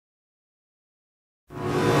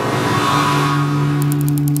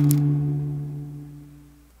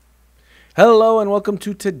Hello and welcome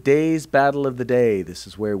to today's Battle of the Day. This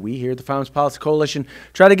is where we here at the Firearms Policy Coalition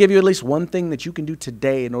try to give you at least one thing that you can do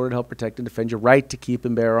today in order to help protect and defend your right to keep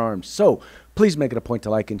and bear arms. So please make it a point to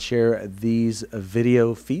like and share these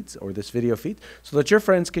video feeds or this video feed so that your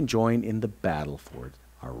friends can join in the battle for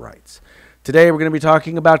our rights. Today we're going to be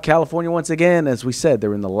talking about California once again. As we said,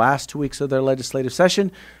 they're in the last 2 weeks of their legislative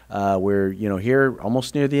session. We're here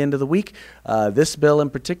almost near the end of the week. This bill in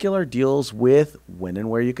particular deals with when and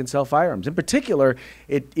where you can sell firearms. In particular,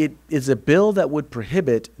 it is a bill that would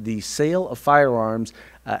prohibit the sale of firearms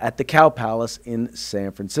at the Cow Palace in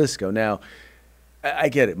San Francisco. Now, I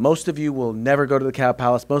get it. Most of you will never go to the Cow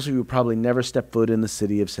Palace. Most of you will probably never step foot in the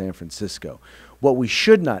city of San Francisco. What we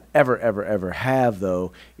should not ever have,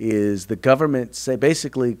 though, is the government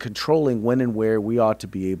basically controlling when and where we ought to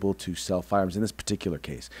be able to sell firearms in this particular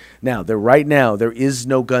case. Now, right now, there is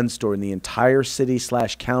no gun store in the entire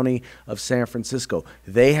city/county of San Francisco.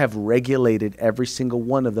 They have regulated every single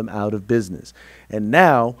one of them out of business. And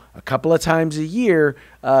now, a couple of times a year,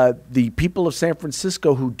 the people of San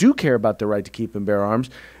Francisco who do care about their right to keep and bear arms,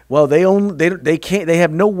 well, they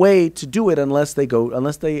have no way to do it unless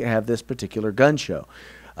they have this particular gun show.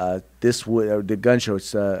 The gun show.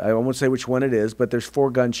 I won't say which one it is, but there's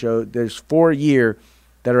 4 gun shows. There's 4 a year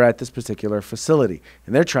that are at this particular facility,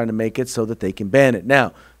 and they're trying to make it so that they can ban it.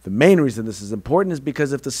 Now, the main reason this is important is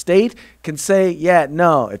because if the state can say, yeah,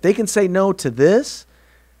 no, if they can say no to this,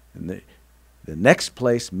 then the next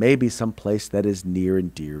place may be some place that is near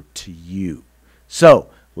and dear to you. So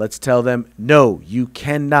let's tell them, no, you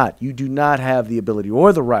cannot. You do not have the ability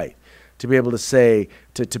or the right to be able to say,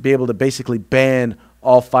 to be able to basically ban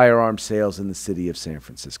all firearm sales in the city of San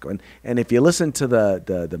Francisco. And if you listen to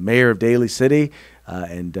the mayor of Daly City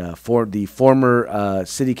for the former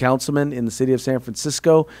city councilman in the city of San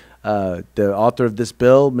Francisco, the author of this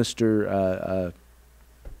bill, Mr.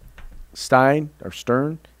 Stern,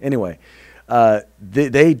 anyway,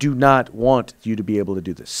 they do not want you to be able to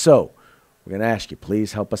do this. So we're going to ask you,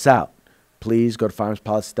 please help us out. Please go to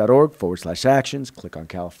firearmspolicy.org/actions, click on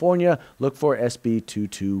California, look for SB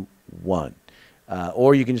 221.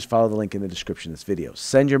 Or you can just follow the link in the description of this video.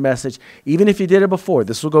 Send your message. Even if you did it before,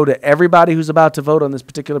 this will go to everybody who's about to vote on this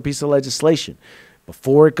particular piece of legislation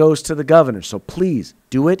before it goes to the governor. So please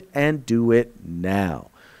do it and do it now.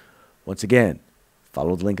 Once again,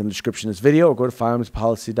 follow the link in the description of this video or go to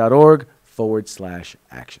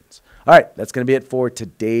firearmspolicy.org/actions. All right, that's going to be it for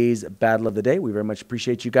today's Battle of the Day. We very much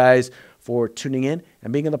appreciate you guys for tuning in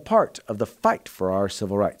and being a part of the fight for our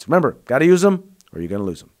civil rights. Remember, got to use them or you're going to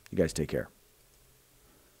lose them. You guys take care.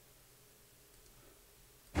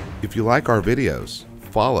 If you like our videos,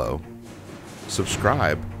 follow,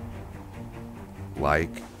 subscribe,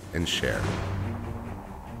 like, and share.